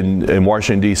in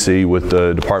Washington, D.C. with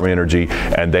the Department of Energy,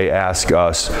 and they ask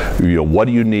us, what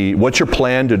do you need? What's your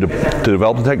plan to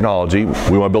develop the technology?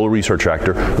 We want to build a research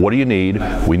reactor. What do you need?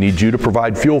 We need you to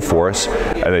provide fuel for us.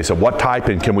 And they said, what type?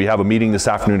 And can we have a meeting this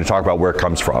afternoon to talk about where it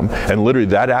comes from? And literally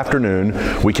that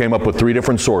afternoon, we came up with 3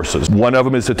 different sources. One of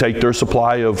them is to take their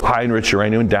supply of high enriched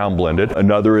uranium and downblend it.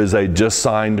 Another is a just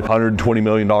signed $120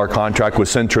 million contract with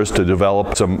Centrus to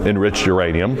develop some enriched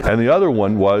uranium. And the other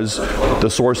one was the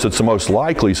source that's the most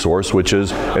likely source, which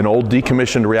is an old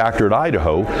decommissioned reactor at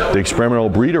Idaho, the experimental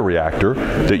breeder reactor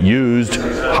that used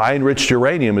high enriched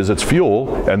uranium as its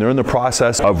fuel, and they're in the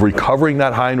process of recovering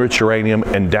that high enriched uranium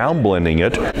and downblending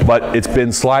it, but it's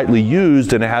been slightly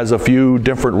used and it has a few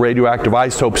different radioactive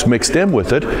isotopes mixed in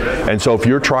with it. And so if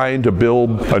you're trying to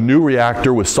build a new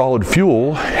reactor with solid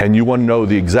fuel and you want to know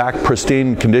the exact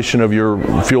pristine condition of your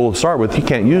fuel to start with, you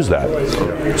can't use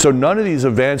that. So none of these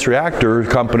advanced reactor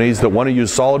companies that want to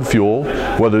use solid fuel,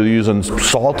 whether they're using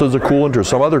salt as a coolant or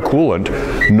some other coolant,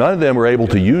 none of them are able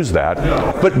to use that.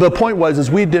 But the point was, is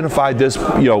we identified this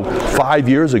 5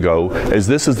 years ago as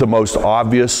this is the most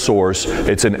obvious source.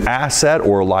 It's an asset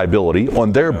or a liability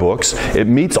on their books. It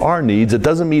meets our needs. It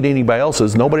doesn't meet anybody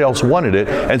else's. Nobody else wanted it.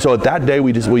 And so at that day,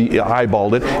 we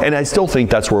eyeballed it. And I still think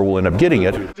that's where we'll end up getting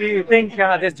it. Do you think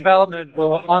this development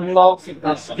will unlock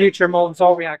future molten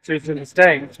salt reactors in the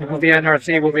States? Will the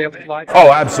NRC will be able to license?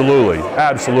 Oh, absolutely.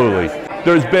 Absolutely.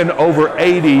 There's been over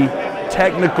 80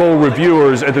 technical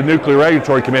reviewers at the Nuclear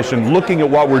Regulatory Commission looking at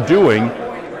what we're doing,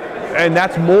 and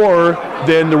that's more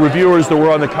than the reviewers that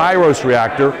were on the Kairos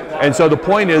reactor. And so the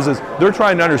point is they're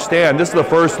trying to understand this is the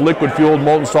first liquid-fueled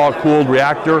molten salt cooled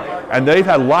reactor, and they've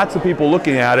had lots of people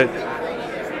looking at it,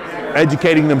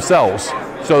 educating themselves.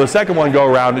 So the second one go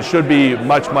around, it should be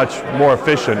much, much more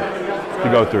efficient to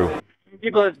go through.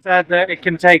 People have said that it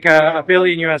can take $1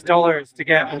 billion US to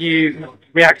get a new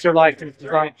reactor license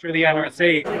designed through the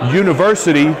NRC.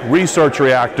 University research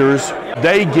reactors,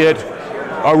 they get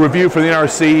a review from the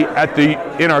NRC at the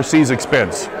NRC's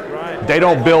expense. They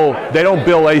don't bill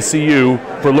ACU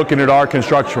for looking at our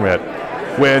construction permit.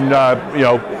 When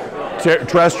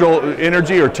Terrestrial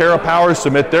Energy or TerraPower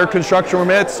submit their construction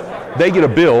permits, they get a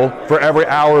bill for every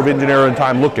hour of engineering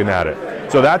time looking at it.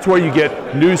 So that's where you get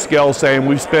NuScale saying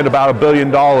we've spent about $1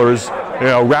 billion,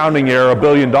 rounding error, $1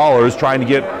 billion, trying to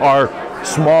get our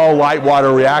small light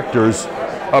water reactors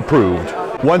approved.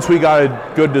 Once we got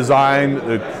a good design,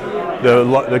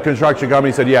 the construction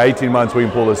company said, yeah, 18 months we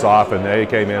can pull this off, and they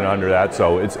came in under that.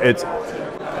 So it's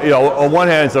on one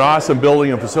hand, it's an awesome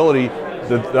building and facility.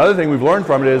 The other thing we've learned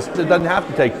from it is it doesn't have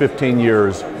to take 15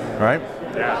 years, right?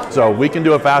 Yeah. So we can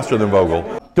do it faster than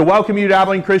Vogtle. To welcome you to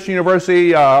Abilene Christian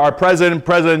University, our president,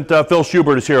 Phil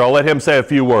Schubert, is here. I'll let him say a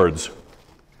few words.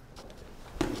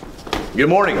 Good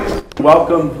morning.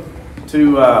 Welcome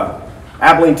to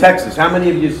Abilene, Texas. How many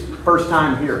of you is first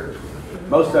time here?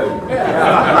 Most of you.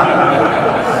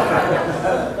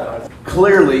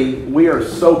 Clearly, we are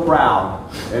so proud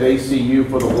at ACU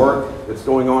for the work that's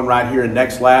going on right here in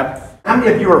Next Lab. How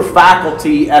many of you are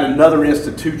faculty at another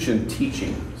institution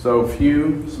teaching? So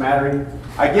few, smattering.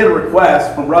 I get a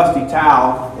request from Rusty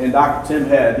Towell and Dr. Tim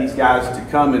Head, these guys, to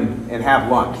come and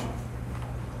have lunch.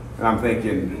 And I'm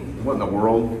thinking, what in the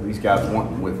world these guys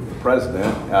want with the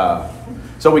president?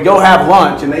 So we go have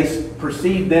lunch, and they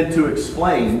proceed then to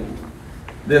explain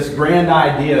this grand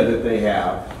idea that they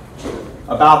have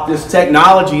about this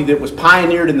technology that was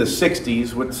pioneered in the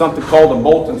 60s with something called a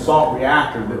molten-salt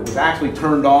reactor that was actually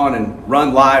turned on and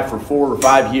run live for 4 or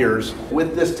 5 years.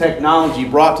 With this technology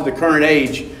brought to the current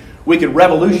age, we could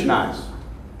revolutionize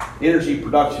energy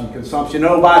production consumption.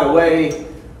 Oh, by the way,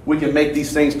 we can make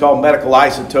these things called medical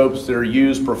isotopes that are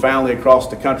used profoundly across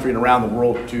the country and around the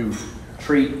world to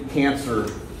treat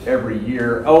cancer every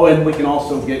year. Oh, and we can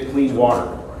also get clean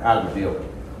water out of the deal.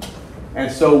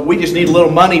 And so we just need a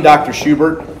little money, Dr.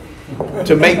 Schubert,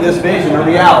 to make this vision a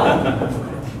reality.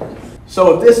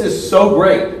 So if this is so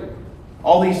great,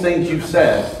 all these things you've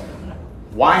said,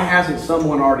 why hasn't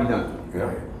someone already done it?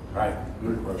 Yeah, right.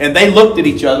 And they looked at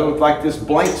each other with like this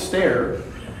blank stare,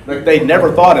 like they'd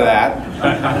never thought of that.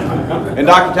 And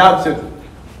Dr. Towell said,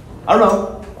 I don't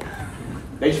know.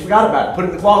 They just forgot about it, put it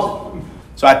in the closet.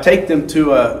 So I take them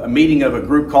to a meeting of a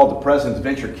group called the President's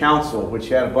Venture Council, which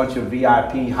had a bunch of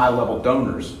VIP high-level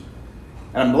donors.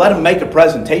 And I let them make a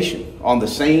presentation on the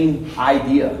same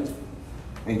idea.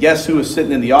 And guess who was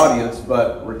sitting in the audience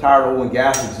but retired oil and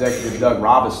gas executive Doug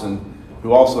Robinson,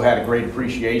 who also had a great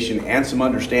appreciation and some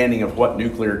understanding of what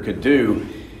nuclear could do.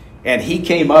 And he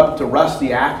came up to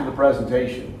Rusty after the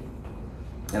presentation.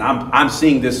 And I'm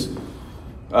seeing this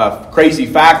crazy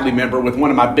faculty member with one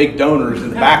of my big donors in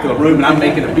the back of the room, and I'm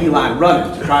making a beeline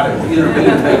running to try to intervene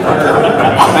and make sure.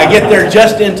 I get there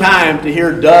just in time to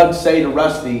hear Doug say to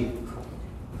Rusty,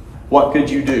 what could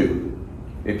you do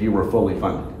if you were fully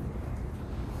funded?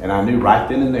 And I knew right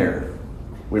then and there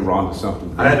we were on to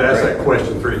something. I had to ask that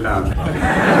question 3 times.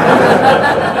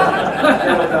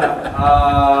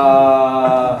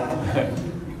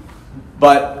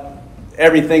 But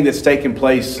everything that's taken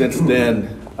place since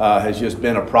then has just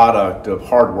been a product of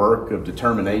hard work, of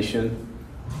determination,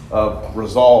 of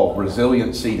resolve,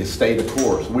 resiliency to stay the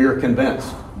course. We are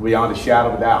convinced, beyond a shadow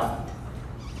of a doubt,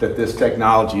 that this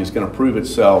technology is going to prove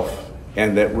itself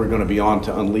and that we're going to be on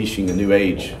to unleashing a new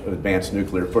age of advanced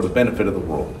nuclear for the benefit of the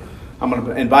world. I'm going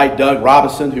to invite Doug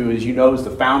Robinson, who, as you know, is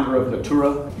the founder of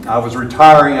Natura. I was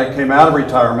retiring. I came out of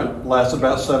retirement, lasted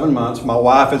about 7 months. My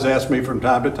wife has asked me from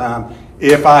time to time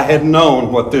if I had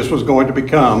known what this was going to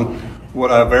become,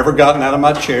 would I have ever gotten out of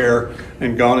my chair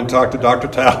and gone and talked to Dr.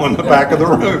 Towell in the back of the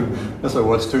room. I said,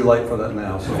 well, it's too late for that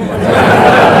now. So we're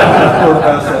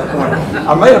past that point.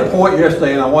 I made a point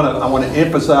yesterday, and I want to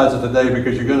emphasize it today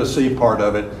because you're going to see part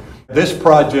of it. This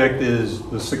project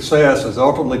the success is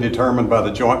ultimately determined by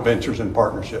the joint ventures and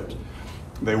partnerships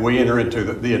that we enter into.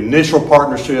 The initial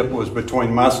partnership was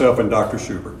between myself and Dr.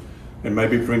 Schubert, and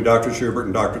maybe between Dr. Schubert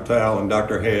and Dr. Towell and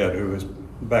Dr. Head, who is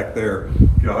back there.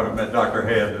 If y'all haven't met Dr.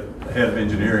 Head, the head of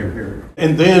engineering here.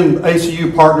 And then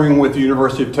ACU partnering with the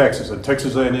University of Texas and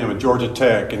Texas A&M and Georgia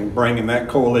Tech and bringing that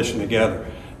coalition together.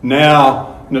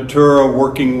 Now, Natura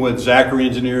working with Zachary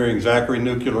Engineering, Zachary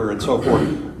Nuclear, and so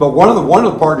forth. But one of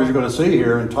the partners you're going to see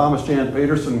here, and Thomas Jan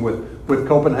Peterson with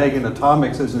Copenhagen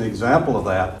Atomics is an example of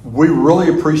that. We really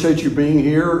appreciate you being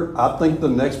here. I think the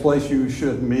next place you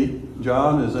should meet,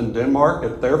 John, is in Denmark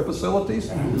at their facilities.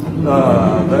 They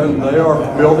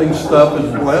are building stuff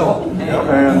as well.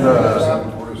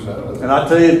 And I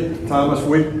tell you, Thomas,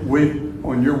 we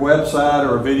on your website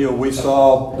or a video, we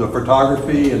saw the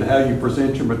photography and how you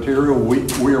present your material.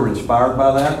 We are inspired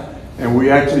by that, and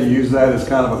we actually use that as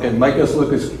kind of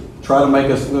try to make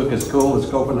us look as cool as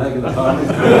Copenhagen Atomics.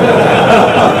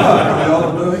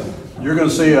 You're going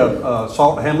to see a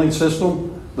salt handling system.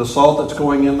 The salt that's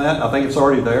going in that, I think it's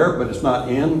already there, but it's not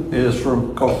in, is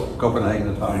from Copenhagen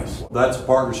Atomics. That's a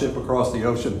partnership across the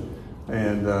ocean,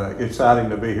 and exciting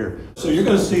to be here. So you're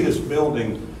going to see this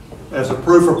building as a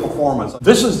proof of performance.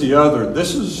 This is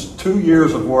 2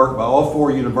 years of work by all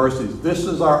 4 universities. This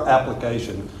is our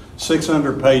application,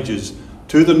 600 pages,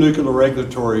 to the Nuclear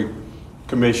Regulatory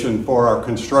Commission for our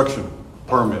construction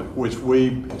permit, which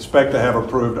we expect to have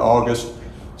approved August,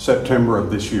 September of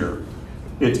this year.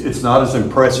 It's not as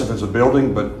impressive as a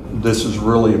building, but this is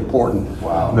really important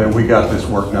that we got this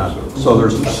work done. So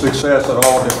there's success at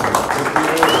all different.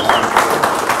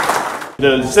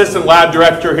 The assistant lab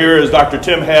director here is Dr.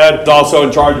 Tim Head, who's also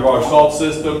in charge of our salt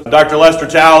system. Dr. Lester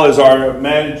Towell is our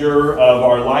manager of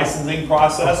our licensing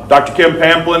process. Dr. Kim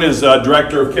Pamplin is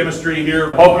director of chemistry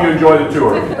here. Hope you enjoy the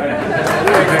tour.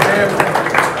 Thank you.